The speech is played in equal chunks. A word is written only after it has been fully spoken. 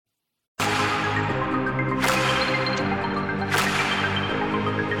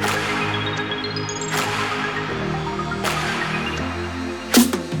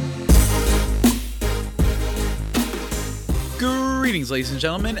ladies and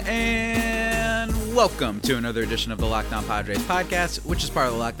gentlemen, and welcome to another edition of the Locked On Padres podcast, which is part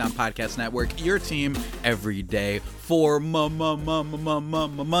of the Locked On Podcast Network, your team every day for Monday,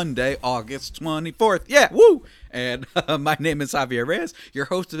 August 24th. Yeah, woo! And my name is Javier Reyes, your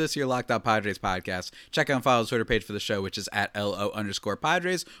host of this here Locked On Padres podcast. Check out and follow the Twitter page for the show, which is at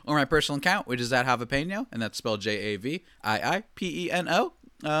 @LO_Padres, or my personal account, which is at Javapeno, and that's spelled JAVIIPENO.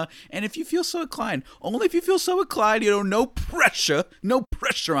 And if you feel so inclined, only if you feel so inclined, no pressure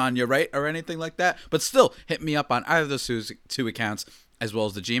on you, right? Or anything like that. But still, hit me up on either of those two accounts, as well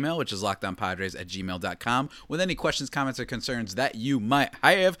as the Gmail, which is lockedonpadres@gmail.com, with any questions, comments, or concerns that you might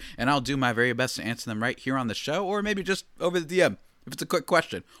have. And I'll do my very best to answer them right here on the show, or maybe just over the DM. If it's a quick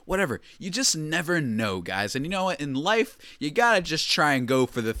question, whatever. You just never know, guys. And you know what? In life, you got to just try and go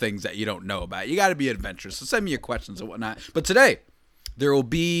for the things that you don't know about. You got to be adventurous. So send me your questions and whatnot. But today, there will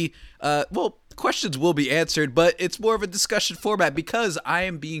be, questions will be answered, but it's more of a discussion format because I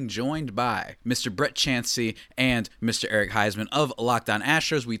am being joined by Mr. Brett Chansey and Mr. Eric Heisman of Locked On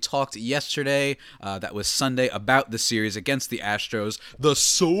Astros. We talked yesterday, that was Sunday, about the series against the Astros. The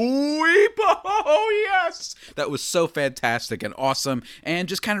sweep! Oh, yes! That was so fantastic and awesome. And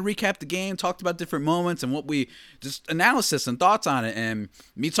just kind of recapped the game, talked about different moments and what we, just analysis and thoughts on it, and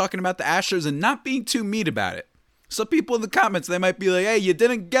me talking about the Astros and not being too mean about it. Some people in the comments, they might be like, hey, you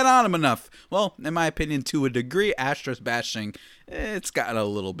didn't get on them enough. Well, in my opinion, to a degree, Astros bashing, it's gotten a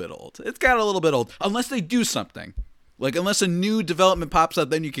little bit old. Unless they do something. Like, unless a new development pops up,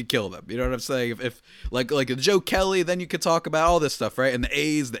 then you could kill them. You know what I'm saying? If like a Joe Kelly, then you could talk about all this stuff, right? And the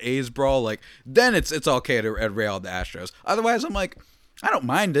A's brawl, like, then it's okay to rail the Astros. Otherwise, I'm like, I don't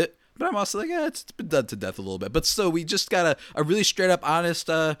mind it. But I'm also like, yeah, it's been done to death a little bit. But still, we just got a really straight up, honest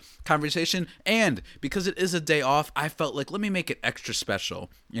conversation. And because it is a day off, I felt like, let me make it extra special,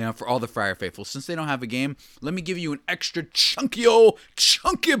 for all the Friar faithful. Since they don't have a game, let me give you an extra chunky boy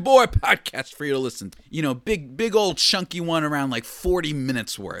podcast for you to listen to. Big old chunky one around like 40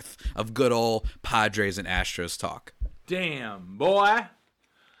 minutes worth of good old Padres and Astros talk. Damn, boy,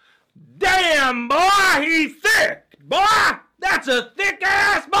 he's thick, boy. That's a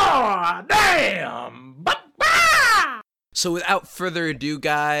thick-ass boy! Damn! So without further ado,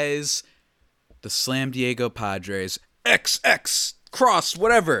 guys, the Slam Diego Padres, XX, cross,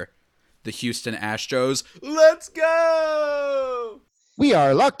 whatever, the Houston Astros, let's go! We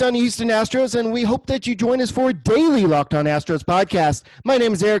are Locked On Houston Astros, and we hope that you join us for a daily Locked On Astros podcast. My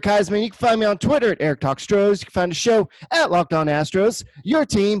name is Eric Heisman. You can find me on Twitter at Eric Talks Stros. You can find the show at Locked On Astros, your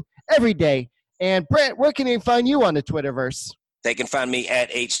team every day. And Brett, where can they find you on the Twitterverse? They can find me at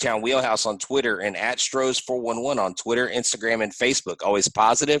H-Town Wheelhouse on Twitter and at Stros411 on Twitter, Instagram, and Facebook. Always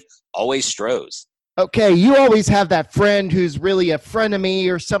positive, always Stros. Okay, you always have that friend who's really a friend of me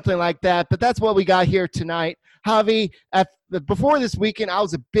or something like that, but that's what we got here tonight. Javi, before this weekend, I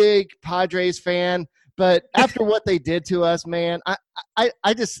was a big Padres fan, but after what they did to us, man, I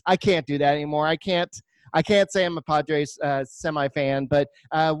can't do that anymore. I can't say I'm a Padres semi-fan, but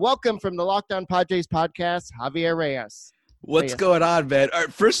welcome from the Locked On Padres podcast, Javier Reyes. What's going on, man? All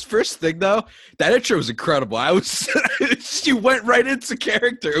right, first thing, though, that intro was incredible. You went right into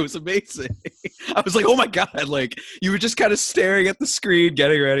character. It was amazing. I was like, oh, my God. Like, you were just kind of staring at the screen,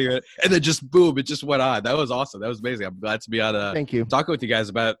 getting ready, and then just, boom, it just went on. That was awesome. That was amazing. I'm glad to be on Thank you. Talking with you guys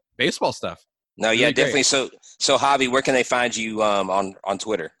about baseball stuff. No, really yeah, definitely. Great. So, Javi, where can they find you on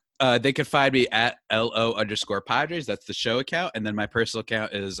Twitter? They can find me at LO_Padres. That's the show account. And then my personal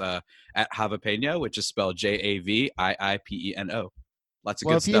account is at Javapeno, which is spelled JAVIIPENO. Lots of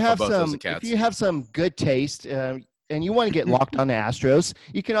good stuff on both those accounts. If you have some good taste and you want to get locked on the Astros,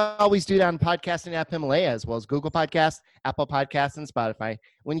 you can always do that on podcasting app Himalaya, as well as Google Podcasts, Apple Podcasts, and Spotify.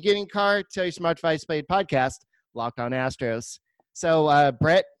 When you get in your car, tell your smart device play podcast, Locked On Astros. So,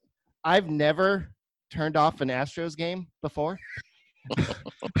 Brett, I've never turned off an Astros game before.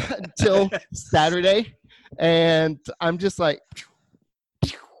 Until Saturday, and I'm just like,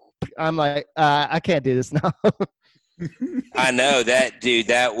 I can't do this now. I know that, dude.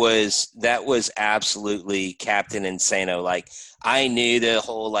 That was absolutely Captain Insano. Like, I knew the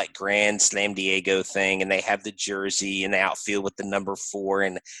whole Grand Slam Diego thing, and they have the jersey and the outfield with the number 4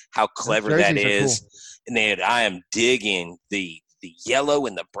 and how clever that is. Cool. And I am digging the yellow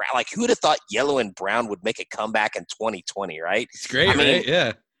and the brown. Like, who would have thought yellow and brown would make a comeback in 2020, right? It's great, right?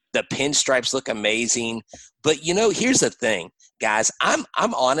 Yeah. The pinstripes look amazing. But, here's the thing, guys. I'm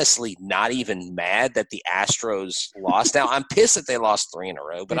honestly not even mad that the Astros lost. Now, I'm pissed that they lost 3 in a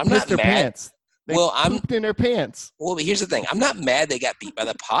row, but I'm not mad. They Well, pooped in their pants. Well, but here's the thing. I'm not mad they got beat by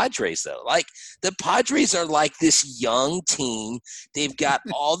the Padres, though. Like, the Padres are like this young team. They've got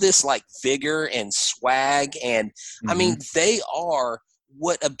all this, like, vigor and swag. And, I mean, they are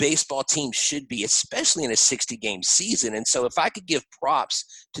what a baseball team should be, especially in a 60-game season. And so if I could give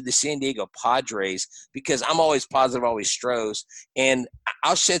props to the San Diego Padres, because I'm always positive, always Stros, and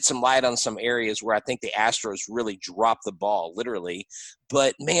I'll shed some light on some areas where I think the Astros really dropped the ball, literally.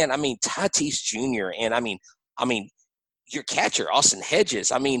 But, man, I mean, Tatis Jr. and, I mean, your catcher, Austin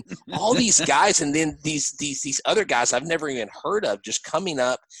Hedges. I mean, all these guys, and then these other guys I've never even heard of just coming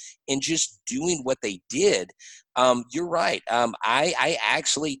up and just doing what they did. You're right. I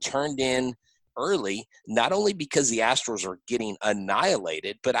actually turned in early, not only because the Astros are getting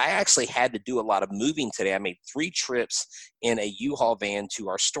annihilated, but I actually had to do a lot of moving today. I made 3 trips in a U-Haul van to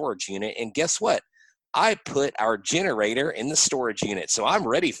our storage unit, and guess what? I put our generator in the storage unit, so I'm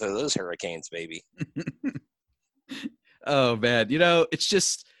ready for those hurricanes, baby. Oh man, it's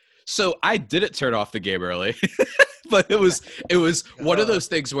just so I didn't turn off the game early, but it was one of those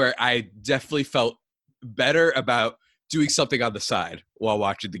things where I definitely felt better about doing something on the side while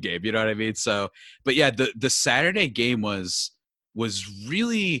watching the game. You know what I mean? So, but yeah, the Saturday game was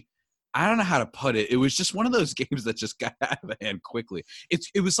really, I don't know how to put it. It was just one of those games that just got out of hand quickly.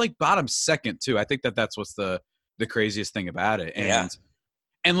 It was like bottom second too. I think that's what's the craziest thing about it.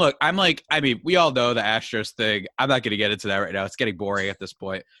 And look, we all know the Astros thing. I'm not going to get into that right now. It's getting boring at this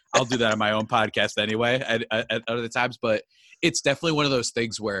point. I'll do that on my own podcast anyway at other times. But it's definitely one of those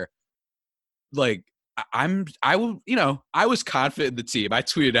things where, like, I was confident in the team. I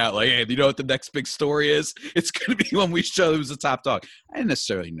tweeted out like, hey, you know what the next big story is? It's going to be when we show who's the top dog. I didn't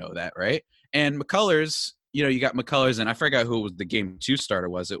necessarily know that, right? And McCullers, you got McCullers, and I forgot who was the game 2 starter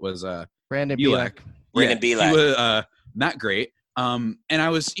was. It was Brandon Bielak. Brandon Bielak. He was not great. And I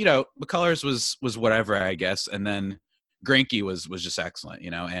was, McCullers was whatever, I guess. And then Greinke was just excellent,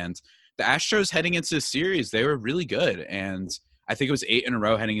 and the Astros heading into the series, they were really good. And I think it was 8 in a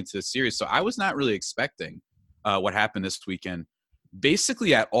row heading into the series. So I was not really expecting what happened this weekend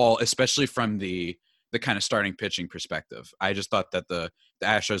basically at all, especially from the kind of starting pitching perspective. I just thought that the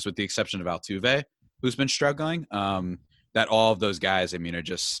Astros, with the exception of Altuve, who's been struggling, that all of those guys, are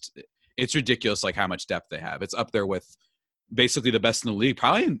just, it's ridiculous like how much depth they have. It's up there with basically the best in the league,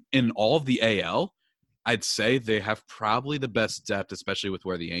 probably in all of the AL. I'd say they have probably the best depth, especially with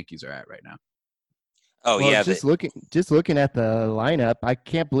where the Yankees are at right now. Oh, well, yeah. Just looking at the lineup, I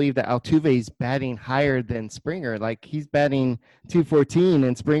can't believe that Altuve's batting higher than Springer. Like, he's batting 214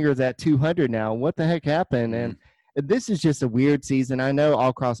 and Springer's at 200 now. What the heck happened? And this is just a weird season. I know all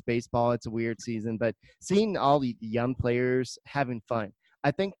across baseball it's a weird season, but seeing all the young players having fun,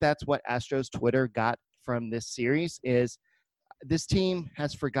 I think that's what Astros Twitter got from this series is this team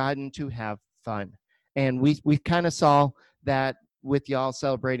has forgotten to have fun. And we kind of saw that with y'all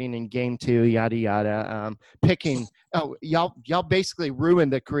celebrating in game 2, yada, yada, picking. Oh, y'all basically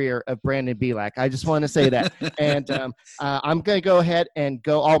ruined the career of Brandon Bielak. I just want to say that. And I'm going to go ahead and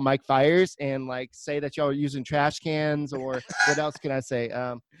go all Mike Fiers and like say that y'all are using trash cans, or what else can I say?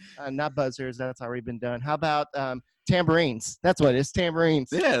 Not buzzers. That's already been done. How about tambourines? That's what it is, tambourines.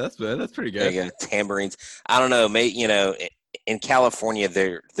 Yeah, that's pretty good. There you go, tambourines. I don't know, mate, in California,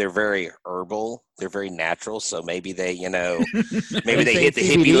 they're very herbal. They're very natural. So maybe they, maybe they hit the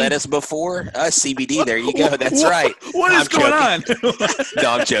hippie lettuce before CBD. There you go. That's right. What is going on?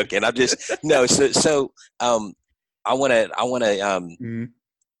 No, I'm joking. I'm just no. So I want to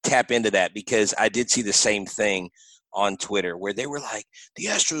tap into that because I did see the same thing on Twitter where they were like, the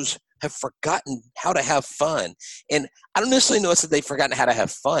Astros have forgotten how to have fun. And I don't necessarily know it's that they've forgotten how to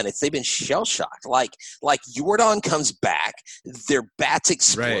have fun. It's they've been shell-shocked. Like Yordan comes back, their bats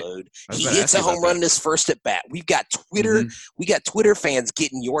explode. Right. He hits a home run in his first at bat. We've got Twitter. We got Twitter fans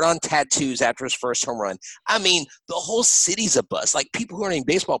getting Yordan tattoos after his first home run. I mean, the whole city's a buzz. Like, people who aren't even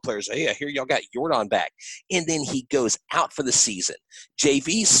baseball players, hey, I hear y'all got Yordan back. And then he goes out for the season.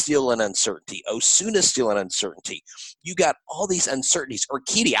 JV's still an uncertainty. Osuna's still an uncertainty. You got all these uncertainties.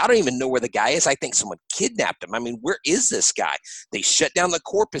 Urquidy, I don't even know where the guy is. I think someone kidnapped him. I mean, where is this guy? They shut down the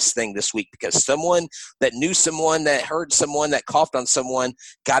Corpus thing this week because someone that knew someone that heard someone that coughed on someone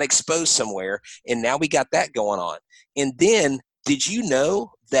got exposed somewhere, and now we got that going on. And then, did you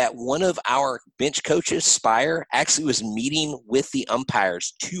know that one of our bench coaches, Spire, actually was meeting with the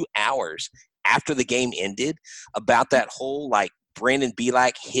umpires 2 hours after the game ended about that whole, like, Brandon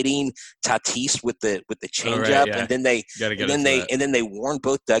Bielak hitting Tatis with the changeup, yeah. and then they warned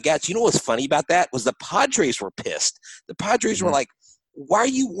both dugouts. You know what's funny about that was the Padres were pissed. The Padres were like, why are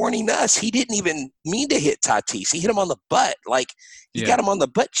you warning us? He didn't even mean to hit Tatis. He hit him on the butt. Like, he got him on the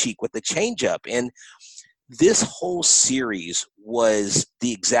butt cheek with the changeup. And this whole series was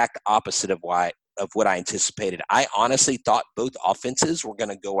the exact opposite of what I anticipated. I honestly thought both offenses were going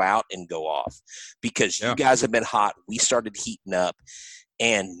to go out and go off because you guys have been hot. We started heating up.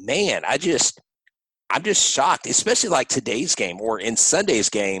 And, man, I'm just shocked, especially like today's game or in Sunday's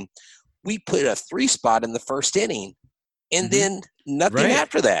game. We put a 3 spot in the first inning. And then nothing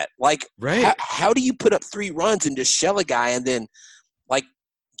after that. Like, how do you put up 3 runs and just shell a guy and then, like,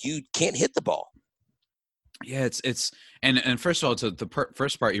 you can't hit the ball? Yeah, it's and first of all, to the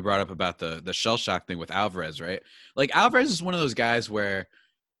first part you brought up about the shell shock thing with Alvarez, right? Like, Alvarez is one of those guys where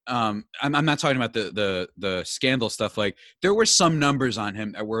I'm not talking about the scandal stuff. Like, there were some numbers on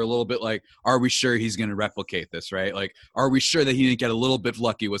him that were a little bit like, are we sure he's going to replicate this, right? Like, are we sure that he didn't get a little bit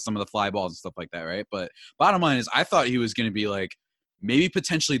lucky with some of the fly balls and stuff like that, right? But bottom line is, I thought he was going to be like maybe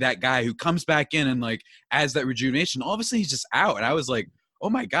potentially that guy who comes back in and like adds that rejuvenation. All of a sudden he's just out, and I was like, oh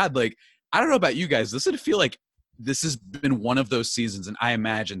my God, like, I don't know about you guys. Does it feel like this has been one of those seasons? And I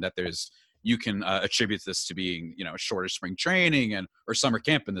imagine that you can attribute this to being, shorter spring training or summer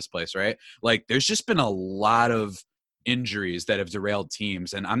camp in this place, right? Like, there's just been a lot of injuries that have derailed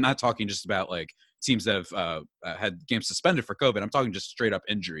teams. And I'm not talking just about like teams that have had games suspended for COVID. I'm talking just straight up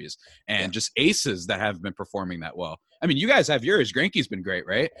injuries and just aces that have been performing that well. I mean, you guys have yours. Greinke's been great,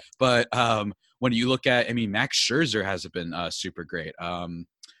 right? But when you look at, Max Scherzer hasn't been super great.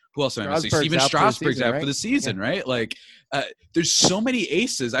 Who else am I missing? Steven Strasburg's out for the season, right? Like, there's so many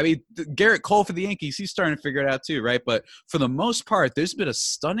aces. I mean, Garrett Cole for the Yankees, he's starting to figure it out too, right? But for the most part, there's been a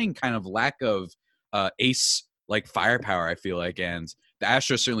stunning kind of lack of ace like firepower, I feel like, and the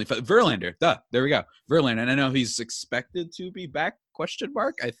Astros certainly. Verlander, there we go, Verlander, and I know he's expected to be back? ?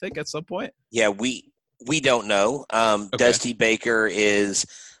 I think at some point. Yeah, we don't know. Dusty Baker is.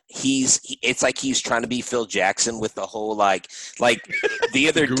 It's like he's trying to be Phil Jackson with the whole like the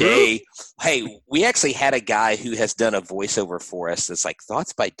other day. Hey, we actually had a guy who has done a voiceover for us that's like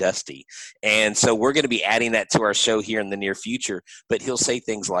Thoughts by Dusty. And so we're going to be adding that to our show here in the near future. But he'll say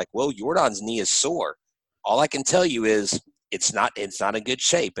things like, well, Jordan's knee is sore. All I can tell you is it's not in good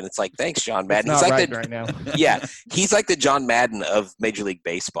shape. And it's like, thanks, John Madden. It's he's not like right now. Yeah, he's like the John Madden of Major League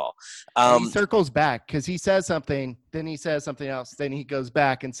Baseball. He circles back because he says something, then he says something else, then he goes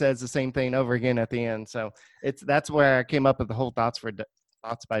back and says the same thing over again at the end. So that's where I came up with the whole Thoughts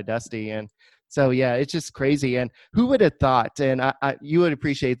by Dusty. And so, yeah, it's just crazy. And who would have thought, and you would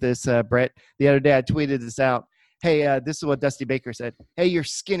appreciate this, Brett. The other day I tweeted this out. Hey, this is what Dusty Baker said. Hey, you're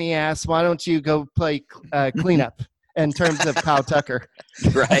skinny ass. Why don't you go play cleanup? In terms of Kyle Tucker.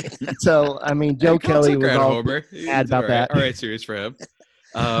 Right. So, Joe Kelly was all Homer. mad about that. All right, serious for him.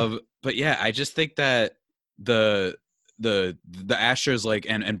 But yeah, I just think that the Astros, like,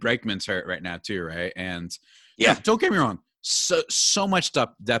 and Bregman's hurt right now too, right? And don't get me wrong, so much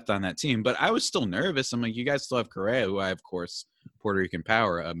depth on that team, but I was still nervous. I'm like, you guys still have Correa, who I, of course, Puerto Rican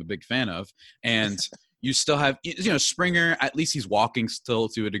power, I'm a big fan of, and you still have, Springer. At least he's walking still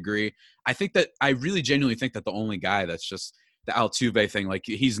to a degree. I think that I really genuinely think that the only guy that's just the Altuve thing, like,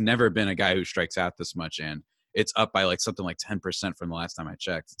 he's never been a guy who strikes out this much, and it's up by like something like 10% from the last time I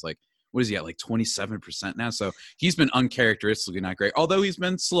checked. It's like, what is he at, like 27% now? So he's been uncharacteristically not great, although he's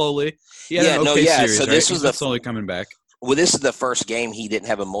been slowly. Series, so this was slowly coming back. Well, this is the first game he didn't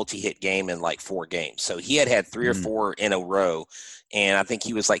have a multi-hit game in like 4 games. So he had 3 or 4 in a row, and I think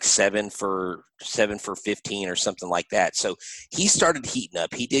he was like 7 for 15 or something like that. So he started heating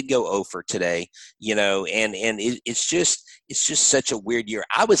up. He did go 0 for today, and it's just such a weird year.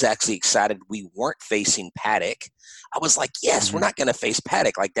 I was actually excited we weren't facing Paddock. I was like, yes, we're not going to face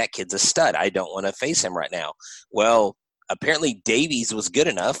Paddock. Like, that kid's a stud. I don't want to face him right now. Well, apparently Davies was good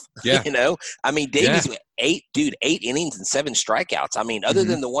enough. Yeah. Davies, 8 innings and 7 strikeouts. Other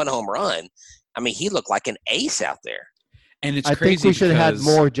than the 1 home run, he looked like an ace out there. And it's I crazy. think we should have had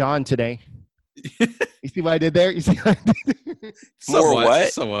more John today. You see what I did there? You see what I did? More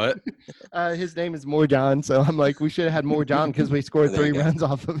what? Somewhat. His name is More John, so I'm like, we should have had more John because we scored 3 runs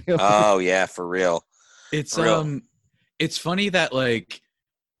off of him. Oh yeah, for real. It's funny that, like,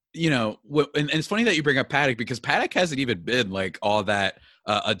 and it's funny that you bring up Paddock, because Paddock hasn't even been like all that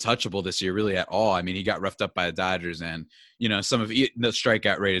untouchable this year, really, at all. He got roughed up by the Dodgers, and some of the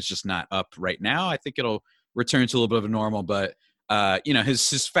strikeout rate is just not up right now. I think it'll return to a little bit of a normal, but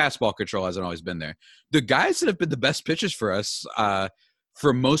his fastball control hasn't always been there. The guys that have been the best pitchers for us,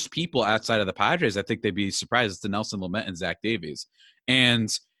 for most people outside of the Padres, I think they'd be surprised. It's the Nelson Lamet and Zach Davies. And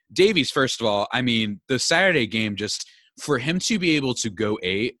Davies, first of all, the Saturday game, just for him to be able to go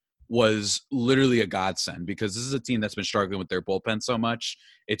 8 was literally a godsend because this is a team that's been struggling with their bullpen so much.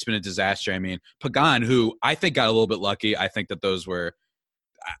 It's been a disaster. I mean, Pagan, who I think got a little bit lucky. I think that those were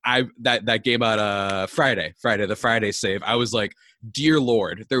that game out the Friday save. I was like, dear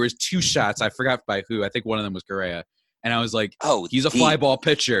Lord, there was 2 shots. I forgot by who. I think one of them was Correa. And I was like, oh, he's a fly ball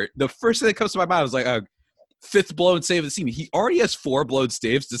pitcher. The first thing that comes to my mind was like, 5th blown save of the season. He already has 4 blown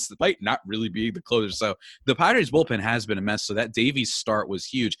saves despite not really being the closer. So the Padres bullpen has been a mess. So that Davies start was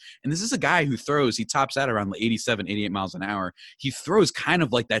huge. And this is a guy who throws, he tops out around 87, 88 miles an hour. He throws kind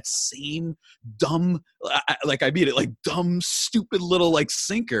of like that same dumb, dumb, stupid little like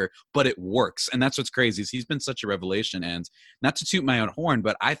sinker, but it works. And that's what's crazy is he's been such a revelation. And not to toot my own horn,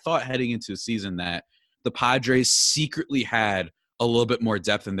 but I thought heading into the season that the Padres secretly had a little bit more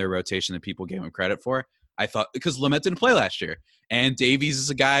depth in their rotation than people gave him credit for. I thought because Lamet didn't play last year, and Davies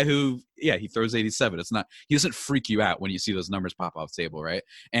is a guy who, he throws 87. He doesn't freak you out when you see those numbers pop off the table, right?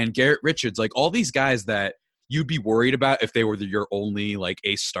 And Garrett Richards, like all these guys that you'd be worried about if they were your only like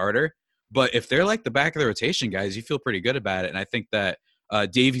ace starter, but if they're like the back of the rotation guys, you feel pretty good about it. And I think that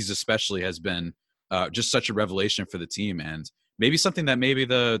Davies especially has been just such a revelation for the team, and maybe something that maybe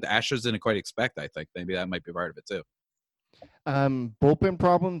the Astros didn't quite expect. I think maybe that might be part of it too. Bullpen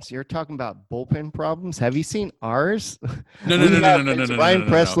problems. You're talking about bullpen problems. Have you seen ours? No. Ryan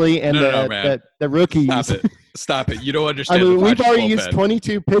Presley and the rookies. Stop it. You don't understand. I mean, we've already used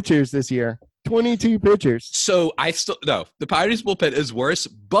 22 pitchers this year. 22 pitchers. So the Padres bullpen is worse,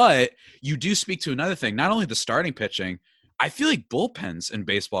 but you do speak to another thing. Not only the starting pitching, I feel like bullpens in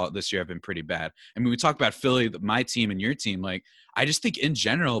baseball this year have been pretty bad. I mean, we talk about Philly, my team and your team. Like, I just think in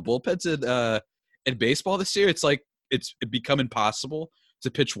general, bullpens in baseball this year, it's like, it's become impossible to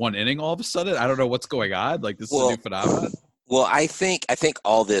pitch 1 inning all of a sudden. I don't know what's going on. Like, this is a new phenomenon. Well, I think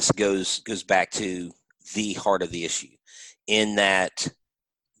all this goes back to the heart of the issue, in that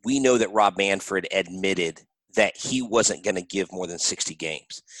we know that Rob Manfred admitted that he wasn't going to give more than 60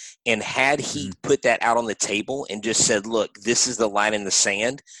 games. And had he put that out on the table and just said, look, this is the line in the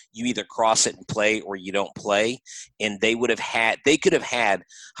sand, you either cross it and play or you don't play. And they could have had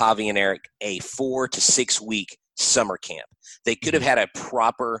Javi and Eric a 4 to 6 week summer camp. They could have had a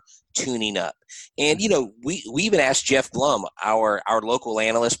proper tuning up. And, we even asked Jeff Blum, our local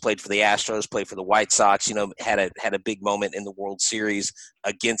analyst, played for the Astros, played for the White Sox, had a big moment in the World Series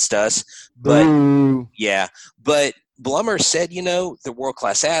against us. But but Blummer said, the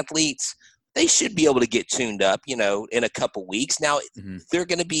world-class athletes, they should be able to get tuned up, in a couple weeks. Now, they're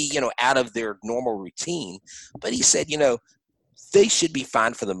going to be, out of their normal routine. But he said, they should be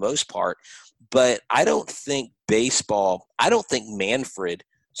fine for the most part. But I don't think Manfred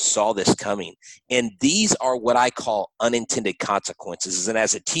saw this coming. And these are what I call unintended consequences. And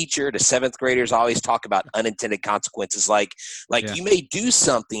as a teacher to 7th graders, I always talk about unintended consequences. You may do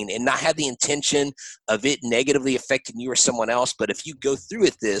something and not have the intention of it negatively affecting you or someone else. But if you go through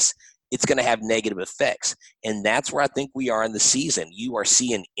with this, it's going to have negative effects. And that's where I think we are in the season. You are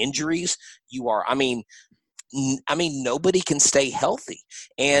seeing injuries. Nobody can stay healthy.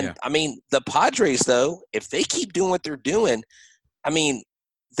 And, the Padres, though, if they keep doing what they're doing,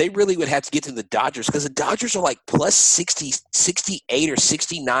 they really would have to get to the Dodgers, because the Dodgers are like plus 60, 68 or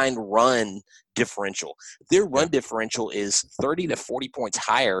 69 run differential. Their run differential is 30 to 40 points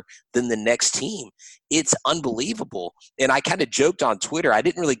higher than the next team. It's unbelievable. And I kind of joked on Twitter. I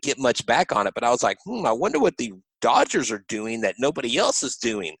didn't really get much back on it, but I was like, I wonder what the Dodgers are doing that nobody else is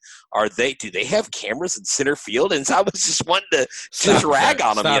doing. Do they have cameras in center field? And so I was just wanting to rag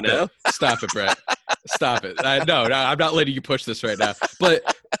on them, Stop it, Brett. Stop it. No, I'm not letting you push this right now. But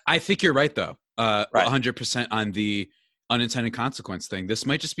I think you're right, though. 100% on the unintended consequence thing. This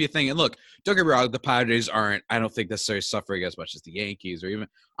might just be a thing. And look, don't get me wrong, the Padres aren't, I don't think, necessarily suffering as much as the Yankees or even,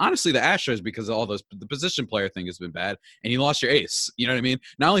 honestly, the Astros, because of all those, the position player thing has been bad, and you lost your ace. You know what I mean?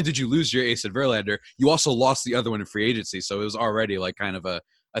 Not only did you lose your ace at Verlander, you also lost the other one in free agency. So it was already like kind of a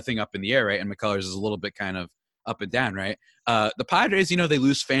thing up in the air, right? And McCullers is a little bit kind of up and down, right? The Padres, they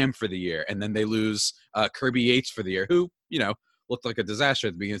lose Pham for the year, and then they lose Kirby Yates for the year, who, looked like a disaster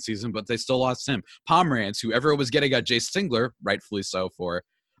at the beginning of the season, but they still lost him. Pomeranz, whoever was getting at Jay Stingler, rightfully so, for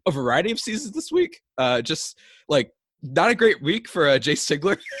a variety of seasons this week. Just like not a great week for Jay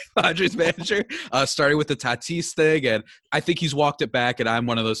Stingler, Padres manager, starting with the Tatis thing. And I think he's walked it back. And I'm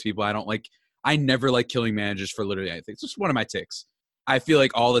one of those people I never like killing managers for literally anything. It's just one of my takes. I feel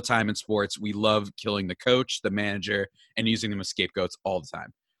like all the time in sports, we love killing the coach, the manager, and using them as scapegoats all the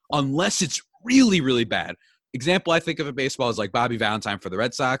time. Unless it's really, really bad. Example I think of in baseball is like Bobby Valentine for the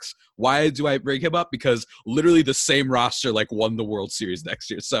Red Sox. Why do I bring him up? Because literally the same roster won the World Series next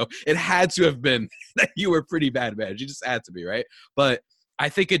year. So it had to have been that you were pretty bad, man. You just had to be, right? But I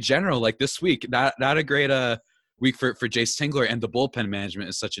think in general, like this week, not a great week for Jace Tingler, and the bullpen management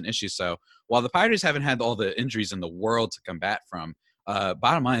is such an issue. So while the Pirates haven't had all the injuries in the world to combat from,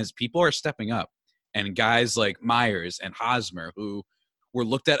 bottom line is people are stepping up, and guys like Myers and Hosmer, who were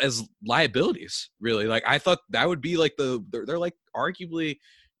looked at as liabilities, really. Like I thought that would be like they're like arguably,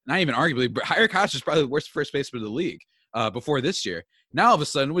 not even arguably, but Jair Koch is probably the worst first baseman of the league before this year. Now all of a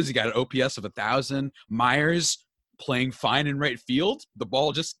sudden, he got an OPS of 1,000. Myers playing fine in right field. The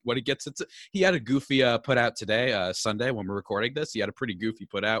ball just when it gets into, he had a goofy put out today, Sunday when we're recording this. He had a pretty goofy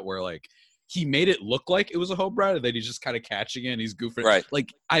put out where like he made it look like it was a home run, and then he's just kind of catching it and he's goofing. Right.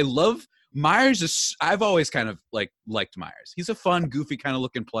 Like I love Myers. I've always kind of liked Myers. He's a fun, goofy kind of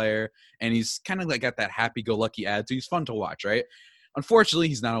looking player, and he's kind of like got that happy-go-lucky attitude. He's fun to watch, right? Unfortunately,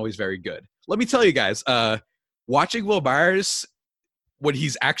 he's not always very good. Let me tell you guys, watching Will Myers when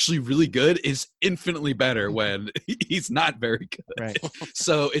he's actually really good is infinitely better when he's not very good. Right.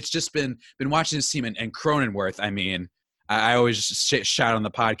 So it's just been watching this team and Cronenworth. I mean, I always shout on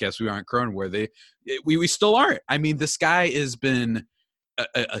the podcast, we aren't Cronenworthy. We still aren't. I mean, this guy has been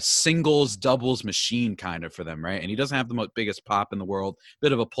a singles, doubles machine kind of for them, right? And he doesn't have the biggest pop in the world,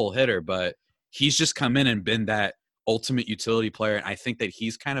 bit of a pull hitter, but he's just come in and been that ultimate utility player. And I think that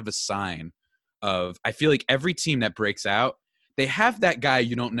he's kind of a sign of, I feel like every team that breaks out, they have that guy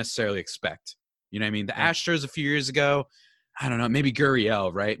you don't necessarily expect. You know what I mean? The Astros a few years ago, I don't know, maybe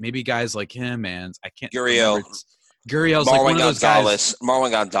Gurriel, right? Maybe guys like him, and I can't Gurriel. Gurriel's Marwin like one of those guys.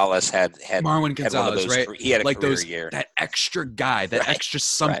 Marwin Gonzalez had Marwin had one of Gonzalez, those, right? He had a like career those, year. that extra guy, that extra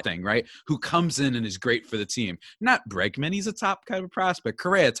something, right? Who comes in and is great for the team. Not Bregman, he's a top kind of prospect.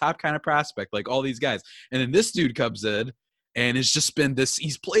 Correa, top kind of prospect, like all these guys. And then this dude comes in and it's just been this,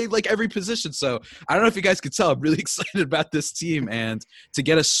 he's played like every position. So I don't know if you guys could tell, I'm really excited about this team, and to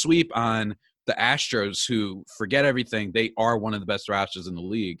get a sweep on the Astros, who forget everything, they are one of the best rosters in the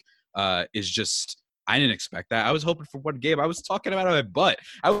league, is just, I didn't expect that. I was hoping for one game. I was talking about my butt.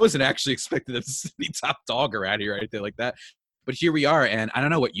 I wasn't actually expecting them to be top dog around here or anything like that. But here we are, and I don't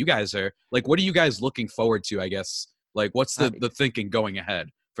know what you guys are like. What are you guys looking forward to? I guess like what's the thinking going ahead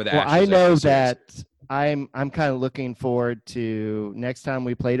for the Astros? I know that I'm kind of looking forward to next time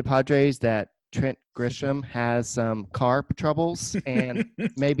we play the Padres that Trent Grisham has some car troubles, and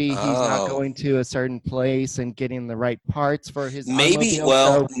maybe he's not going to a certain place and getting the right parts for his maybe. automobile,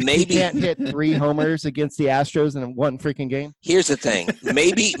 Well, so maybe he can't hit 3 homers against the Astros in one freaking game. Here's the thing.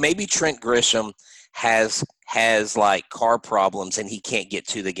 Maybe Trent Grisham has like car problems and he can't get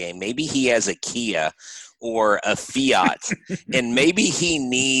to the game. Maybe he has a Kia or a Fiat, and maybe he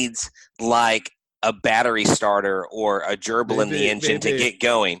needs like a battery starter or a gerbil in the engine to get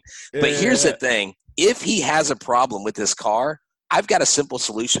going. But here's the thing. If he has a problem with his car, I've got a simple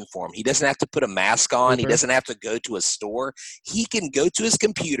solution for him. He doesn't have to put a mask on. He doesn't have to go to a store. He can go to his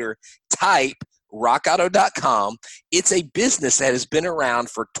computer, type rockauto.com. It's a business that has been around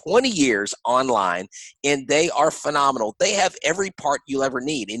for 20 years online, and they are phenomenal. They have every part you'll ever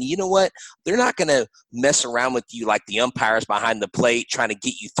need. And you know what? They're not going to mess around with you like the umpires behind the plate trying to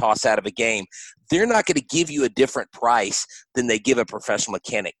get you tossed out of a game. They're not going to give you a different price than they give a professional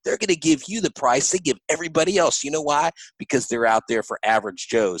mechanic. They're going to give you the price they give everybody else. You know why? Because they're out there for average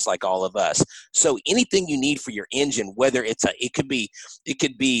Joes like all of us. So anything you need for your engine, whether it could be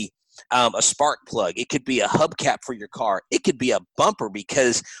a spark plug, it could be a hubcap for your car, it could be a bumper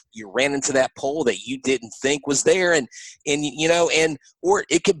because you ran into that pole that you didn't think was there, or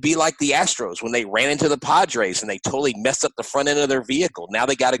it could be like the Astros when they ran into the Padres and they totally messed up the front end of their vehicle. Now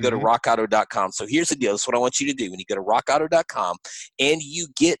they got to go to rockauto.com. So here's the deal. This is what I want you to do. When you go to rockauto.com and you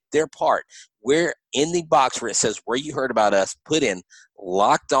get their part, where in the box where it says where you heard about us, put in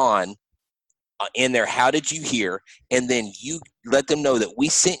Locked On in there, how did you hear? And then you let them know that we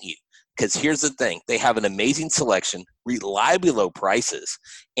sent you. Because here's the thing. They have an amazing selection, reliably low prices,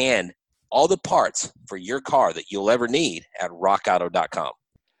 and all the parts for your car that you'll ever need at rockauto.com. Wow.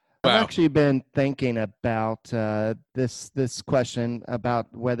 I've actually been thinking about this question about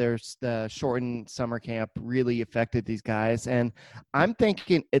whether the shortened summer camp really affected these guys. And I'm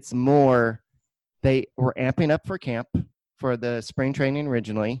thinking it's more they were amping up for camp for the spring training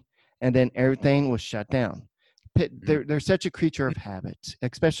originally, and then everything was shut down. They're such a creature of habit,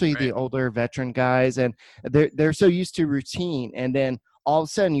 especially the older veteran guys, and they're so used to routine. And then all of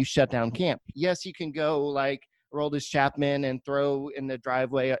a sudden you shut down camp. Yes, you can go like Aroldis Chapman and throw in the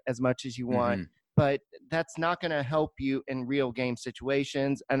driveway as much as you want, but that's not going to help you in real game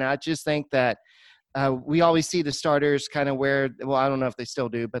situations. And I just think that we always see the starters kind of wear, well, I don't know if they still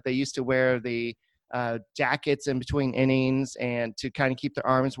do, but they used to wear the jackets in between innings and to kind of keep their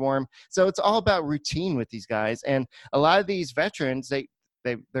arms warm. So it's all about routine with these guys. And a lot of these veterans,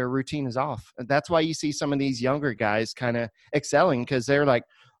 their routine is off. And that's why you see some of these younger guys kind of excelling, because they're like,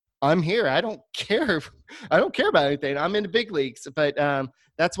 I'm here. I don't care. I don't care about anything. I'm in the big leagues. But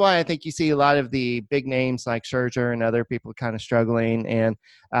that's why I think you see a lot of the big names like Scherzer and other people kind of struggling. And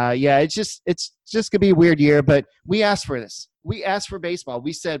it's just going to be a weird year. But we asked for this. We asked for baseball.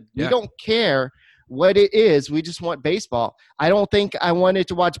 We said we don't care what it is. We just want baseball. I don't think I wanted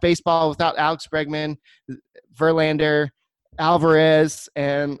to watch baseball without Alex Bregman, Verlander, Alvarez,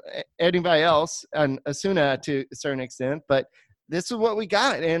 and anybody else, and Asuna to a certain extent. But this is what we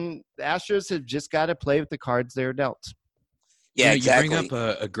got, and the Astros have just got to play with the cards they're dealt. Yeah, exactly. You bring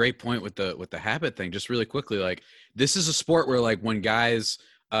up a great point with the habit thing. Just really quickly, like, this is a sport where, like, when guys,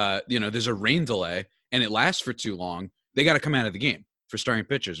 there's a rain delay and it lasts for too long, they got to come out of the game for starting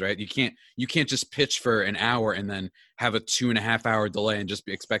pitchers, right? You can't just pitch for an hour and then have a 2.5 hour delay and just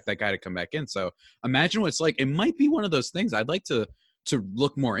expect that guy to come back in. So imagine what it's like. It might be one of those things. I'd like to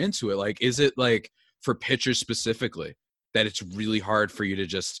look more into it. Like, is it like for pitchers specifically that it's really hard for you to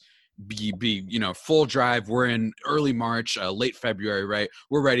just be full drive? We're in early March, late February, right?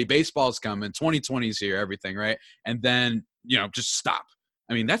 We're ready. Baseball's coming. 2020's here, everything, right? And then, just stop.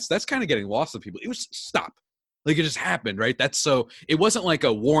 I mean, that's kind of getting lost to people. It was stop. Like, it just happened, right? It wasn't like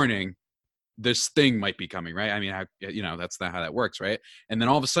a warning. This thing might be coming, right? I mean, that's not how that works, right? And then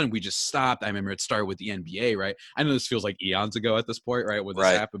all of a sudden we just stopped. I remember it started with the NBA, right? I know this feels like eons ago at this point, right? When this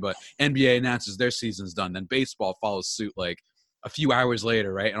happened, but NBA announces their season's done. Then baseball follows suit like a few hours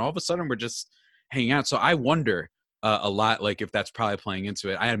later, right? And all of a sudden we're just hanging out. So I wonder a lot, like, if that's probably playing into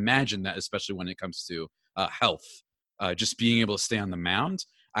it. I imagine that, especially when it comes to health, just being able to stay on the mound,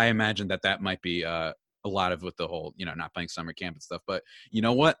 I imagine that might be a lot of with the whole, not playing summer camp and stuff. But you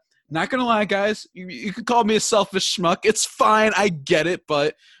know what? Not going to lie, guys, you could call me a selfish schmuck. It's fine. I get it.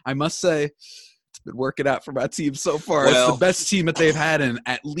 But I must say, it's been working out for my team so far. Well, it's the best team that they've had in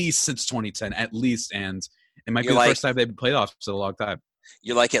at least since 2010, at least. And it might be the first time they've been playoffs in a long time.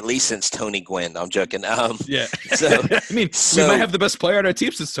 You're like, at least since Tony Gwynn. I'm joking. Yeah. So I mean, we might have the best player on our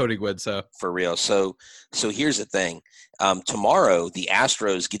team since Tony Gwynn. So for real. So here's the thing. Tomorrow the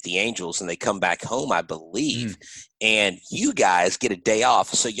Astros get the Angels and they come back home, I believe. And you guys get a day off.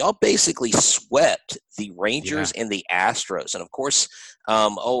 So y'all basically swept the Rangers and the Astros. And of course,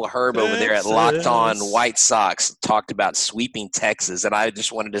 old Herb over there at Locked On White Sox talked about sweeping Texas. And I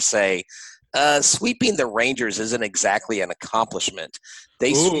just wanted to say, sweeping the Rangers isn't exactly an accomplishment.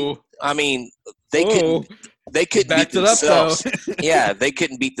 They couldn't beat themselves. Yeah, they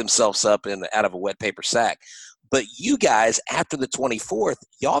couldn't beat themselves up out of a wet paper sack. But you guys, after the 24th,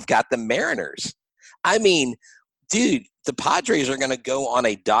 y'all have got the Mariners. I mean, dude, the Padres are going to go on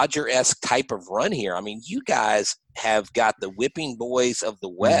a Dodger-esque type of run here. I mean, you guys have got the whipping boys of the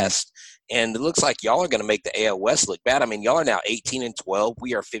West, and it looks like y'all are going to make the AL West look bad. I mean, y'all are now 18-12.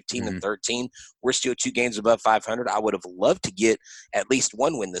 We are 15-13. We're still 2 games above 500. I would have loved to get at least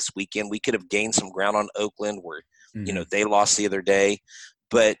one win this weekend. We could have gained some ground on Oakland where, they lost the other day.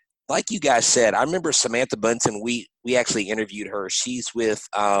 But like you guys said, I remember Samantha Bunton. We actually interviewed her. She's with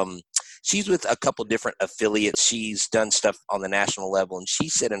a couple different affiliates. She's done stuff on the national level, and she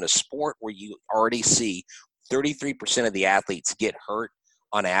said in a sport where you already see 33% of the athletes get hurt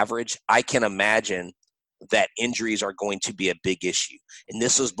on average, I can imagine that injuries are going to be a big issue. And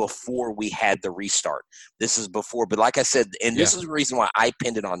this was before we had the restart. This is before, but like I said, and this is the reason why I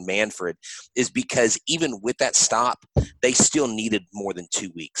pinned it on Manfred, is because even with that stop, they still needed more than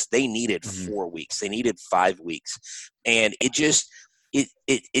 2 weeks. They needed 4 weeks. They needed 5 weeks. And it just –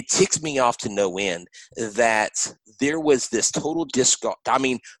 it ticks me off to no end that there was this total discard. I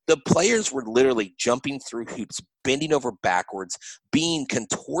mean, the players were literally jumping through hoops, bending over backwards, being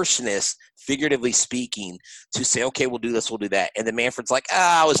contortionists, figuratively speaking, to say, okay, we'll do this, we'll do that. And then Manfred's like,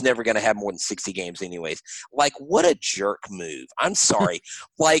 I was never going to have more than 60 games anyways. Like, what a jerk move. I'm sorry.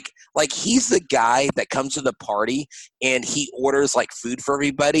 like he's the guy that comes to the party and he orders like food for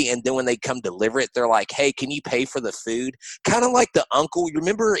everybody. And then when they come deliver it, they're like, hey, can you pay for the food? Kind of like the uncle. You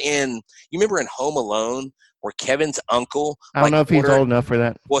remember in Home Alone where Kevin's uncle. I don't know if he's old enough for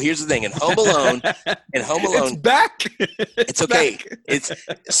that. Well, here's the thing. In Home Alone, it's back. It's okay.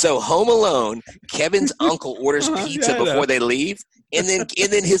 So Home Alone, Kevin's uncle orders pizza before they leave. And then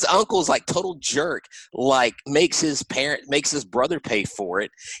his uncle's like total jerk, like makes his brother pay for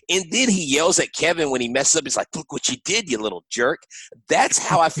it. And then he yells at Kevin when he messes up. He's like, look what you did, you little jerk. That's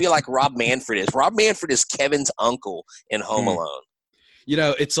how I feel like Rob Manfred is. Rob Manfred is Kevin's uncle in Home Alone.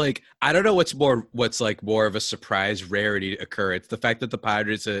 It's like, I don't know what's more of a surprise rarity occur. It's the fact that the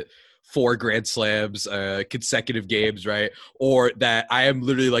Padres 4 Grand Slams, consecutive games, right? Or that I am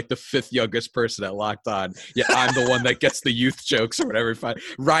literally like the 5th youngest person at Locked On. Yeah, I'm the one that gets the youth jokes or whatever.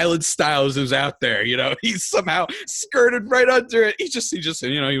 Ryland Styles is out there, he's somehow skirted right under it. He just,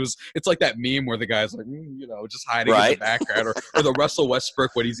 it's like that meme where the guy's like, just hiding in the background, or the Russell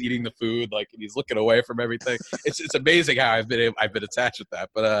Westbrook when he's eating the food, like, and he's looking away from everything. It's amazing how I've been attached with that.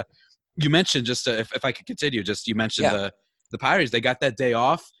 But you mentioned if I could continue, you mentioned the Pirates. They got that day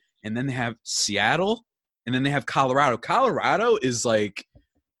off, and then they have Seattle, and then they have Colorado. Colorado is like,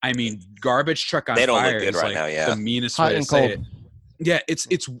 garbage truck on fire. They don't look good right like now. Yeah, the meanest Hot way to and say cold. it. Yeah, it's.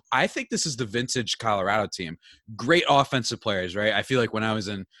 I think this is the vintage Colorado team. Great offensive players, right? I feel like when I was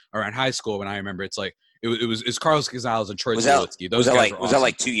around high school, when I remember, it's like it's Carlos Gonzalez and Troy Tulowitzki. Those guys was that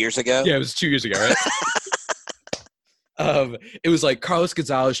like 2 years ago? Yeah, it was 2 years ago, right? It was like Carlos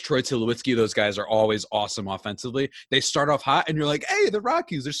Gonzalez, Troy Tulowitzki. Those guys are always awesome offensively. They start off hot, and you're like, hey, the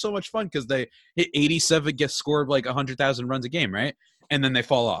Rockies, they're so much fun because they hit 87, get scored like 100,000 runs a game, right? And then they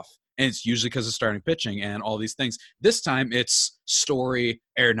fall off. And it's usually because of starting pitching and all these things. This time it's Story,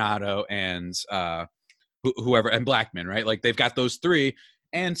 Arenado, and whoever, and Blackman, right? Like they've got those 3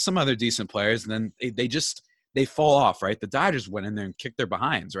 and some other decent players, and then they fall off, right? The Dodgers went in there and kicked their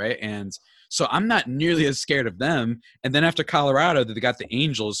behinds, right? And so I'm not nearly as scared of them. And then after Colorado, they got the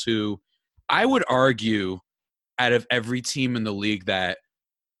Angels, who I would argue out of every team in the league that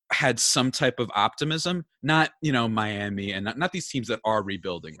had some type of optimism, not, Miami and not these teams that are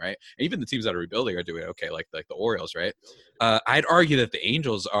rebuilding, right? And even the teams that are rebuilding are doing okay, like the Orioles, right? I'd argue that the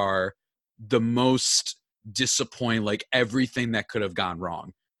Angels are the most disappointing. Like everything that could have gone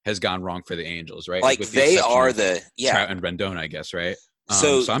wrong has gone wrong for the Angels, right? Like they are Trout and Rendon, I guess, right?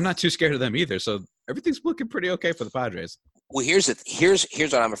 So I'm not too scared of them either. So everything's looking pretty okay for the Padres. Well, here's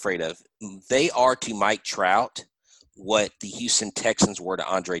what I'm afraid of. They are to Mike Trout what the Houston Texans were to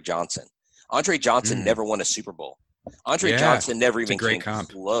Andre Johnson. Andre Johnson never won a Super Bowl. Andre Johnson never even came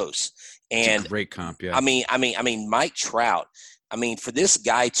close. And it's a great comp, yeah. I mean, Mike Trout. For this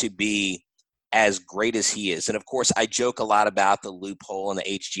guy to be as great as he is, and of course, I joke a lot about the loophole and the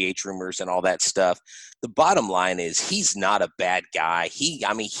HGH rumors and all that stuff. The bottom line is he's not a bad guy.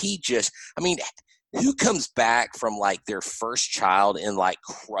 Who comes back from like their first child and like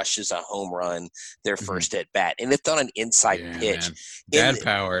crushes a home run their first at bat, and it's on an inside pitch, man. Dad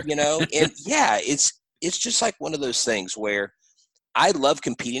power, and it's just like one of those things where I love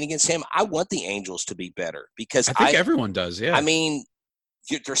competing against him. I want the Angels to be better because I think everyone does. Yeah,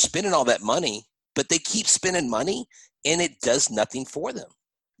 they're spending all that money, but they keep spending money, and it does nothing for them.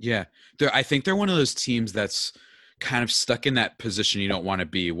 Yeah, I think they're one of those teams that's kind of stuck in that position you don't want to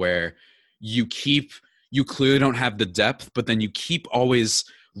be, where you clearly don't have the depth, but then you keep always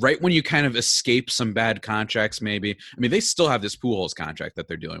right when you kind of escape some bad contracts, maybe. They still have this Pujols contract that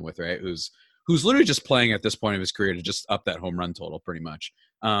they're dealing with, right? Who's literally just playing at this point of his career to just up that home run total pretty much.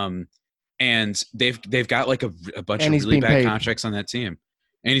 And they've got like a bunch of really bad contracts on that team.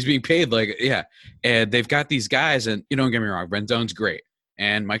 And he's being paid and they've got these guys, and don't get me wrong, Rendon's great.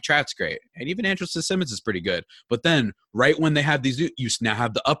 And Mike Trout's great. And even Andrelton Simmons is pretty good. But then right when they have these, you now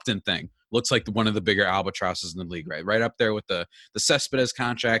have the Upton thing. Looks like one of the bigger albatrosses in the league, right? Right up there with the Cespedes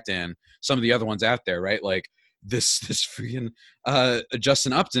contract and some of the other ones out there, right? Like this freaking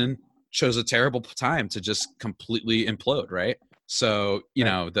Justin Upton chose a terrible time to just completely implode, right? So,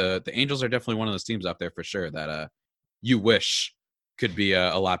 the Angels are definitely one of those teams out there for sure that you wish could be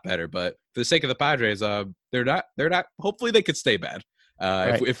a lot better. But for the sake of the Padres, they're not. Hopefully they could stay bad.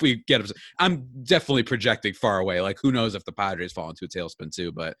 Right. If we get them, I'm definitely projecting far away. Like, who knows if the Padres fall into a tailspin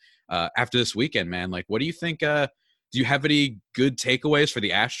too? But after this weekend, man, like, what do you think? Do you have any good takeaways for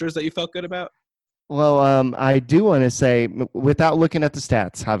the Astros that you felt good about? Well, I do want to say, without looking at the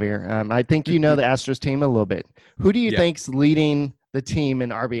stats, Javier, I think the Astros team a little bit. Who do you think's leading the team in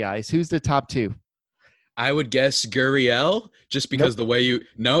RBIs? Who's the top 2? I would guess Gurriel, just because the way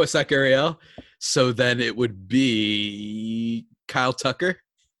no, it's not Gurriel. So then it would be Kyle Tucker.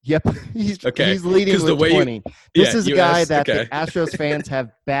 Yep, he's leading with 20. This is a guy that the Astros fans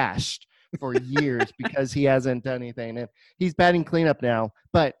have bashed for years because he hasn't done anything. And he's batting cleanup now,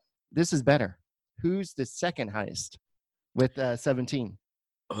 but this is better. Who's the second highest with 17?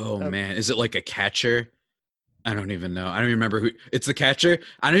 Oh, man. Is it like a catcher? I don't even know. I don't even remember who. It's the catcher?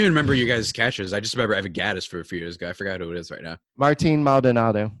 I don't even remember you guys' catchers. I just remember Evan Gattis for a few years ago. I forgot who it is right now. Martin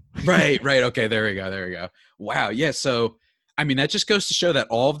Maldonado. Right. Okay, there we go. Wow, yeah, so, that just goes to show that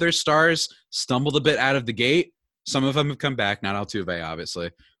all of their stars stumbled a bit out of the gate. Some of them have come back, not Altuve, obviously.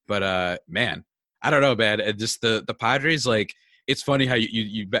 But, man, I don't know, man. And just the Padres, like, it's funny how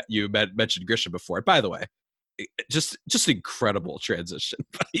you mentioned Grisham before. By the way, just incredible transition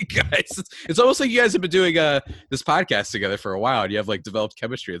by you guys. It's almost like you guys have been doing this podcast together for a while, and you have like developed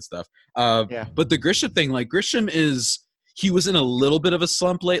chemistry and stuff. But the Grisham thing, like Grisham he was in a little bit of a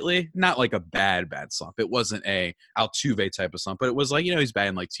slump lately, not like a bad slump. It wasn't a Altuve type of slump, but it was like, he's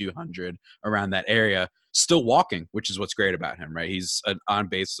batting like 200 around that area, still walking, which is what's great about him, right? He's an on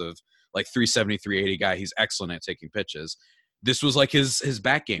base of like 370, 380 guy. He's excellent at taking pitches. This was like his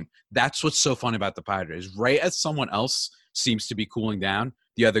back game. That's what's so fun about the Padres. Right as someone else seems to be cooling down,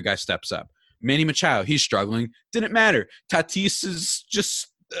 the other guy steps up. Manny Machado, he's struggling. Didn't matter. Tatis is just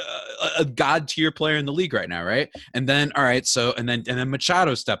a god tier player in the league right now, right? And then, all right, so and then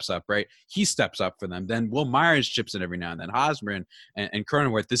Machado steps up, right? He steps up for them. Then Will Myers chips in every now and then. Hosmer and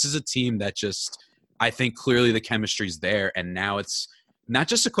Cronenworth. This is a team that just, I think clearly the chemistry's there, and now it's not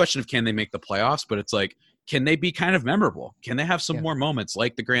just a question of can they make the playoffs, but it's like, can they be kind of memorable? Can they have some more moments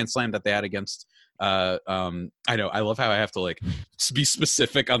like the Grand Slam that they had against I know I love how I have to like be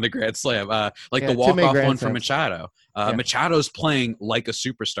specific on the Grand Slam. Like the walk-off one from Machado. Machado's playing like a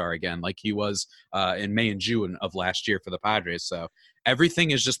superstar again, like he was in May and June of last year for the Padres. So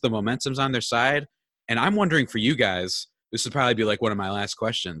everything is just the momentum's on their side. And I'm wondering for you guys, this would probably be like one of my last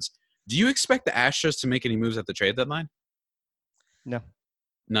questions. Do you expect the Astros to make any moves at the trade deadline? No.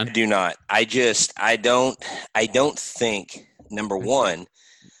 None? I do not. I don't think, number one,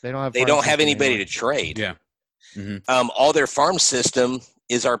 they don't have anybody to trade. Yeah. Mm-hmm. All their farm system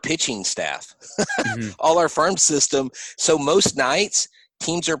is our pitching staff. All our farm system. So most nights,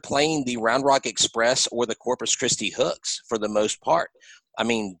 teams are playing the Round Rock Express or the Corpus Christi Hooks for the most part. I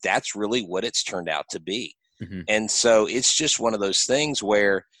mean, that's really what it's turned out to be. Mm-hmm. And so it's just one of those things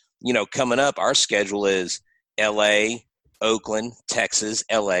where, coming up, our schedule is L.A., Oakland, Texas,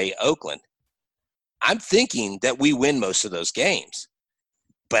 L.A., Oakland. I'm thinking that we win most of those games,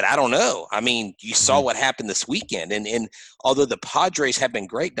 but I don't know. I mean, you saw what happened this weekend, and although the Padres have been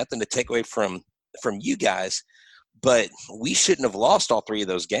great, nothing to take away from you guys, but we shouldn't have lost all three of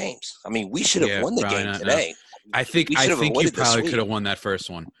those games. I mean, we should have won the game today. No. I think you probably could have won that first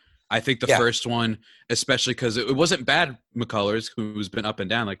one. I think the first one, especially because it wasn't bad McCullers, who's been up and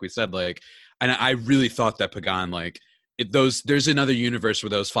down, like we said, and I really thought that Pagan, there's another universe where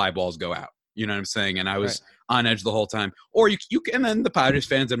those fly balls go out. You know what I'm saying? And I was on edge the whole time. Or you and then the Padres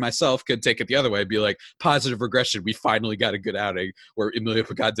fans and myself could take it the other way and be like, positive regression. We finally got a good outing where Emilio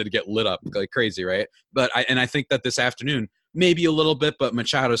Pagan didn't get lit up like crazy, right? But I think that this afternoon, maybe a little bit, but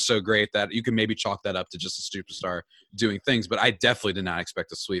Machado's so great that you can maybe chalk that up to just a superstar doing things. But I definitely did not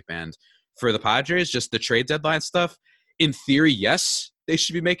expect a sweep. And for the Padres, just the trade deadline stuff, in theory, yes, they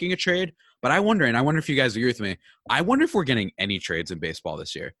should be making a trade. But I wonder if you guys agree with me, I wonder if we're getting any trades in baseball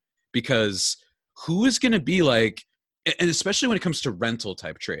this year. Because who is going to be like, and especially when it comes to rental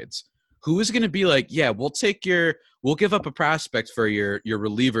type trades, who is going to be like, yeah, we'll give up a prospect for your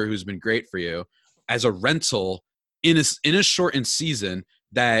reliever who's been great for you as a rental in a shortened season,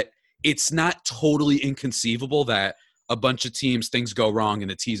 that it's not totally inconceivable that a bunch of things go wrong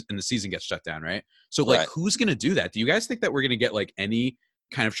and the season gets shut down, right? So who's going to do that? Do you guys think that we're going to get like any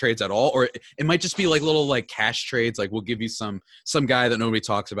kind of trades at all, or it might just be like little like cash trades, like we'll give you some guy that nobody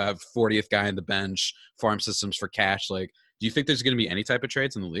talks about, 40th guy in the bench, farm systems for cash? Like, do you think there's going to be any type of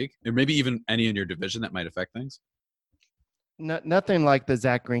trades in the league, or maybe even any in your division that might affect things? Nothing like the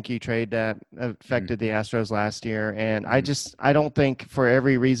Zach Greinke trade that affected the Astros last year. And I don't think, for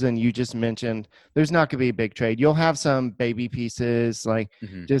every reason you just mentioned, there's not going to be a big trade. You'll have some baby pieces, like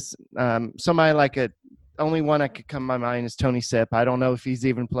just somebody like only one I could come to my mind is Tony Sipp. I don't know if he's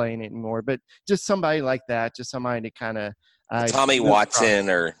even playing anymore, but just somebody like that, just somebody to kind of Tommy Watson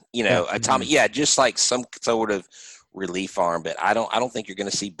or Tommy, just like some sort of relief arm. But I don't think you're going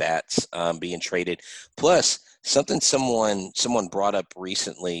to see bats being traded. Plus, something someone brought up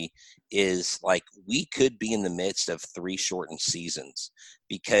recently is like we could be in the midst of 3 shortened seasons,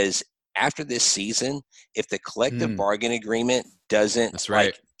 because after this season, if the collective bargain agreement doesn't, that's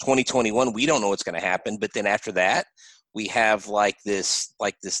right. 2021, we don't know what's going to happen. But then after that, we have this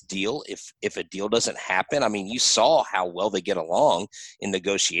deal. If a deal doesn't happen, I mean, you saw how well they get along in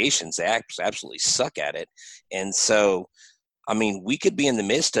negotiations. They absolutely suck at it. And so, I mean, we could be in the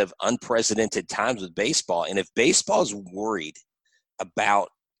midst of unprecedented times with baseball. And if baseball's worried about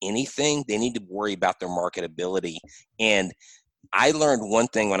anything, they need to worry about their marketability. And I learned one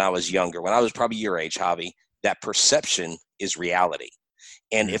thing when I was younger, when I was probably your age, Javi, that perception is reality.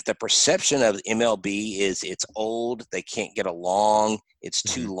 And if the perception of MLB is it's old, they can't get along, it's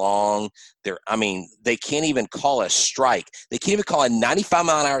too long, they can't even call a strike. They can't even call a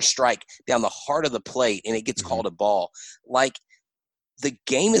 95-mile-an-hour strike down the heart of the plate, and it gets called a ball. Like, the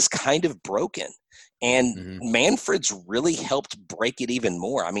game is kind of broken. And Mhm. Manfred's really helped break it even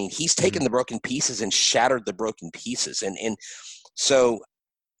more. I mean, he's taken the broken pieces and shattered the broken pieces. And so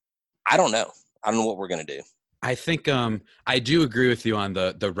I don't know. I don't know what we're going to do. I think I do agree with you on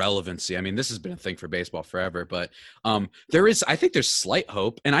the relevancy. I mean, this has been a thing for baseball forever, but I think there's slight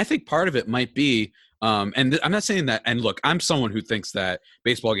hope, and I think part of it might be I'm not saying that. And look, I'm someone who thinks that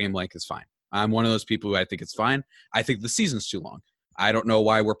baseball game length is fine. I'm one of those people who I think it's fine. I think the season's too long. I don't know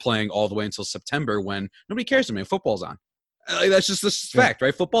why we're playing all the way until September when nobody cares. I mean, football's on. That's just this fact,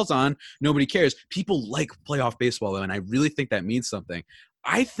 right? Football's on. Nobody cares. People like playoff baseball, though, and I really think that means something.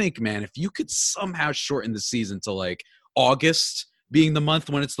 I think, man, if you could somehow shorten the season to like August being the month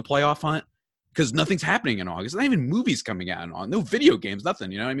when it's the playoff hunt, because nothing's happening in August. Not even movies coming out on. No video games,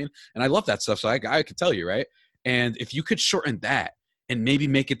 nothing. You know what I mean? And I love that stuff, so I could tell you, right? And if you could shorten that and maybe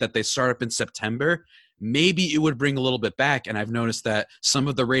make it that they start up in September, maybe it would bring a little bit back. And I've noticed that some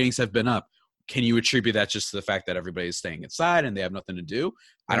of the ratings have been up. Can you attribute that just to the fact that everybody's staying inside and they have nothing to do?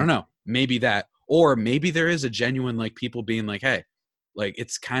 I don't know. Maybe that. Or maybe there is a genuine, like, people being like, hey, like,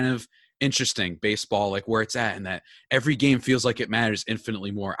 it's kind of interesting, baseball, like where it's at, and that every game feels like it matters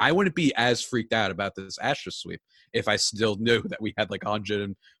infinitely more. I wouldn't be as freaked out about this Astros sweep if I still knew that we had like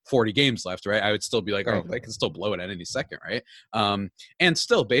 140 games left, right? I would still be like, oh, they can still blow it at any second, right? And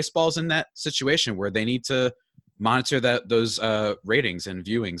still, baseball's in that situation where they need to monitor those ratings and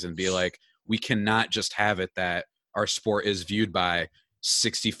viewings and be like, we cannot just have it that our sport is viewed by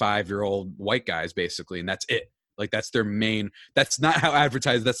 65-year-old white guys, basically, and that's it. Like, that's their main, that's not how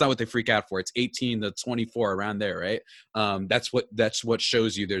advertised, that's not what they freak out for. It's 18 to 24, around there, right? That's what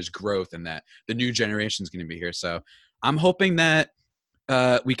shows you there's growth and that the new generation is going to be here. So I'm hoping that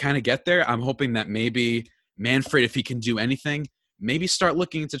we kind of get there. I'm hoping that maybe Manfred, if he can do anything, maybe start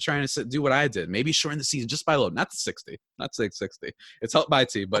looking to trying to do what I did. Maybe shorten the season just by a little, not to 60, not saying 60. It's helped my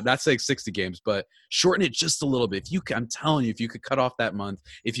team, but not saying 60 games, but shorten it just a little bit. I'm telling you, if you could cut off that month,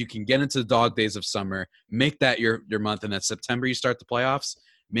 if you can get into the dog days of summer, make that your month, and then September you start the playoffs,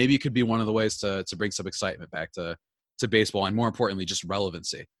 maybe it could be one of the ways to bring some excitement back to baseball, and more importantly, just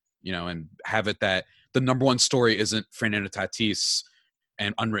relevancy, and have it that the number one story isn't Fernando Tatis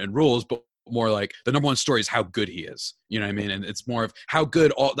and unwritten rules, but more like the number one story is how good he is. You know what I mean? And it's more of how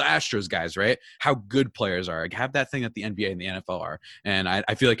good all the Astros guys, right? How good players are. Like, have that thing that the NBA and the NFL are. And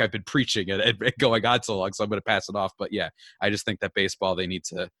I feel like I've been preaching it going on so long, so I'm going to pass it off. But yeah, I just think that baseball, they need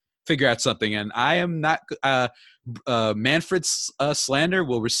to figure out something. And I am not Manfred's slander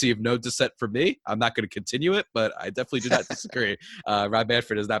will receive no dissent from me. I'm not going to continue it, but I definitely do not disagree. Rob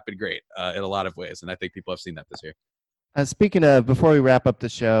Manfred has not been great in a lot of ways, and I think people have seen that this year. Speaking of, before we wrap up the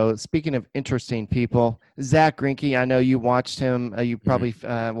show, speaking of interesting people, Zach Greinke, I know you watched him. You probably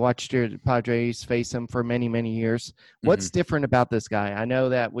watched your Padres face him for many, many years. What's different about this guy? I know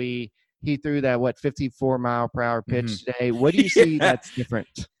that he threw that 54-mile-per-hour pitch today. What do you see that's different?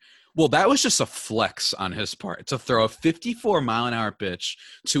 Well, that was just a flex on his part to throw a 54-mile-an-hour pitch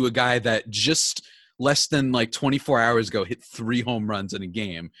to a guy that just less than like 24 hours ago hit 3 home runs in a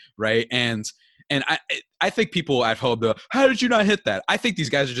game, right? And I think people at home go, how did you not hit that? I think these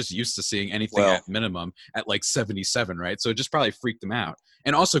guys are just used to seeing anything at minimum at like 77, right? So it just probably freaked them out.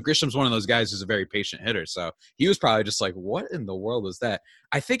 And also, Grisham's one of those guys who's a very patient hitter. So he was probably just like, what in the world is that?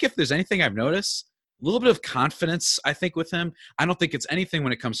 I think if there's anything I've noticed, a little bit of confidence, I think, with him. I don't think it's anything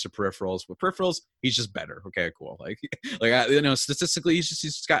when it comes to peripherals. With peripherals, he's just better. Okay, cool. Like statistically, he's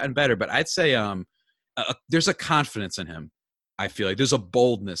just gotten better. But I'd say there's a confidence in him. I feel like there's a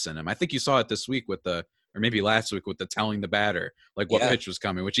boldness in him. I think you saw it this week or maybe last week with the telling the batter, like what pitch was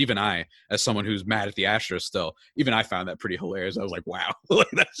coming, which even I, as someone who's mad at the Astros still, even I found that pretty hilarious. I was like, wow.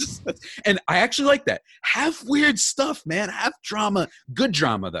 And I actually like that. Have weird stuff, man. Have drama, good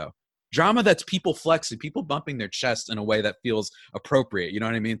drama though. Drama that's people flexing, people bumping their chest in a way that feels appropriate. You know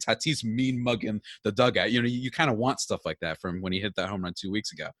what I mean? Tatis mean mugging the dugout. You kind of want stuff like that from when he hit that home run 2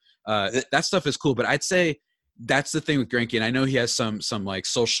 weeks ago. That stuff is cool, but I'd say that's the thing with Greinke, and I know he has some like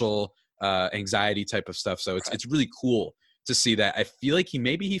social anxiety type of stuff. So it's really cool to see that. I feel like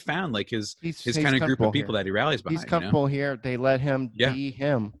he found like his kind of group of people that he rallies behind. He's comfortable here. They let him be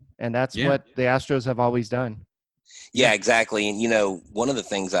him, and that's what the Astros have always done. Yeah, exactly. And one of the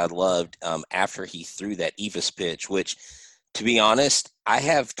things I loved after he threw that Evis pitch, which, to be honest, I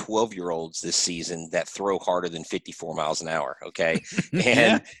have 12-year-olds this season that throw harder than 54 miles an hour. Okay,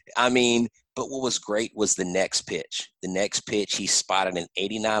 and I mean. But what was great was the next pitch. The next pitch, he spotted an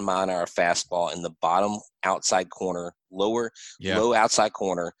 89-mile-an-hour fastball in the bottom outside corner, low outside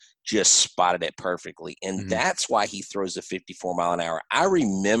corner, just spotted it perfectly. And that's why he throws a 54-mile-an-hour. I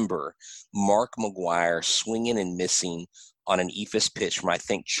remember Mark McGwire swinging and missing on an eephus pitch from, I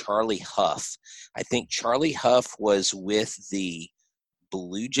think, Charlie Huff. I think Charlie Huff was with the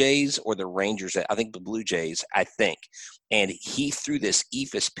Blue Jays or the Rangers. I think the Blue Jays, I think. And he threw this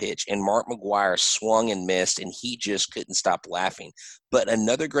eephus pitch, and Mark McGwire swung and missed, and he just couldn't stop laughing. But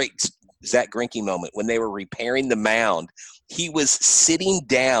another great Zach Greinke moment, when they were repairing the mound, he was sitting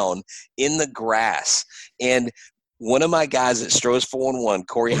down in the grass, and one of my guys at Stroh's 411,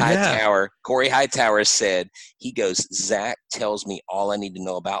 Corey Hightower said, he goes, Zach tells me all I need to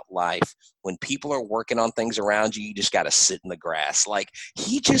know about life. When people are working on things around you, you just got to sit in the grass. Like,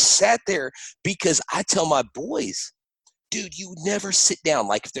 he just sat there, because I tell my boys, dude, you never sit down.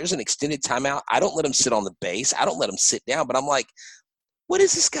 Like, if there's an extended timeout, I don't let him sit on the base. I don't let him sit down. But I'm like, what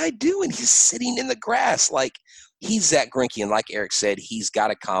is this guy doing? He's sitting in the grass. Like, he's Zach Greinke. And like Eric said, he's got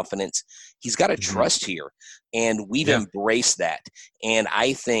a confidence. He's got a trust here. And we've embraced that. And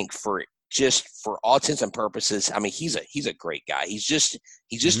I think for all intents and purposes, I mean, he's a great guy. He's just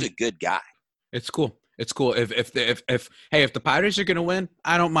a good guy. It's cool. It's cool. If the Padres are going to win,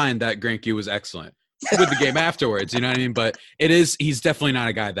 I don't mind that Greinke was excellent with the game afterwards. You know what I mean? But he's definitely not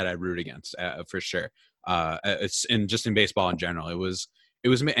a guy that I root against for sure. It's in baseball in general. It was,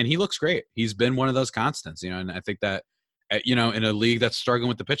 and he looks great. He's been one of those constants, and I think that, in a league that's struggling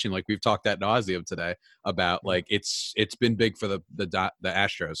with the pitching, like we've talked ad nauseum today about, like it's been big for the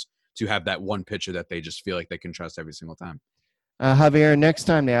Astros to have that one pitcher that they just feel like they can trust every single time. Javier, next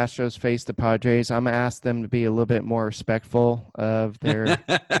time the Astros face the Padres, I'm going to ask them to be a little bit more respectful of the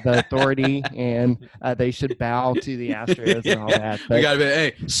authority, and they should bow to the Astros and all that. But, we got to be,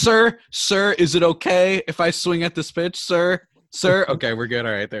 hey, sir, is it okay if I swing at this pitch, sir? Okay, we're good.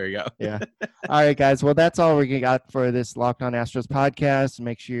 All right, there you go. Yeah. All right, guys. Well, that's all we got for this Locked On Astros podcast.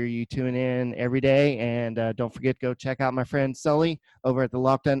 Make sure you tune in every day, and don't forget to go check out my friend Sully over at the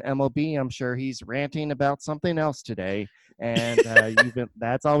Locked On MLB. I'm sure he's ranting about something else today. And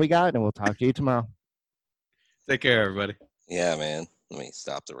that's all we got, and we'll talk to you tomorrow. Take care, everybody. Yeah, man. Let me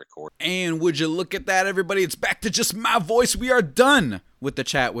stop the recording. And would you look at that, everybody? It's back to just my voice. We are done with the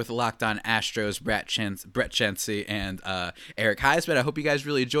chat with Locked On Astros, Brett Chansey, and Eric Heisman. I hope you guys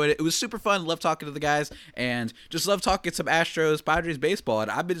really enjoyed it. It was super fun. Love talking to the guys, and just love talking some Astros, Padres baseball. And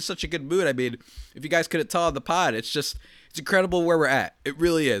I've been in such a good mood. I mean, if you guys couldn't tell on the pod, it's incredible where we're at. It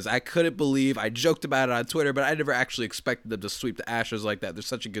really is. I couldn't believe, I joked about it on Twitter, but I never actually expected them to sweep the Astros like that. They're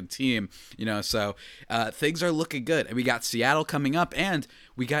such a good team, so things are looking good. And we got Seattle coming up, and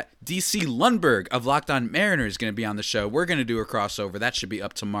we got DC Lundberg of Locked On Mariners going to be on the show. We're going to do a crossover. That should be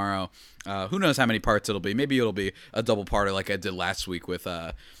up tomorrow. Who knows how many parts it'll be. Maybe it'll be a double parter like I did last week with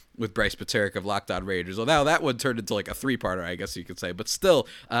Bryce Paterick of Locked On Rangers. Well, now that one turned into like a 3-parter, I guess you could say. But still,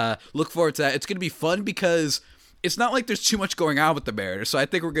 look forward to that. It's going to be fun because it's not like there's too much going on with the Mariners, so I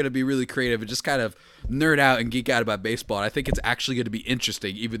think we're going to be really creative and just kind of nerd out and geek out about baseball. And I think it's actually going to be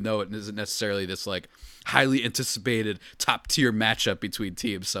interesting, even though it isn't necessarily this like highly anticipated top-tier matchup between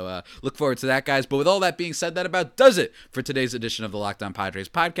teams. So look forward to that, guys. But with all that being said, that about does it for today's edition of the Locked On Padres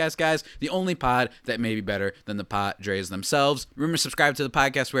podcast, guys. The only pod that may be better than the Padres themselves. Remember, subscribe to the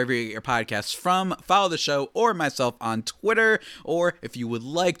podcast wherever you get your podcasts from. Follow the show or myself on Twitter. Or if you would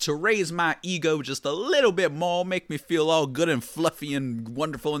like to raise my ego just a little bit more, make me feel all good and fluffy and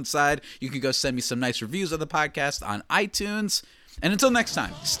wonderful inside, you can go send me some nice reviews of the podcast on iTunes. And until next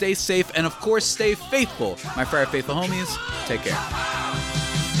time, stay safe and, of course, stay faithful. My Friar Faithful homies, take care.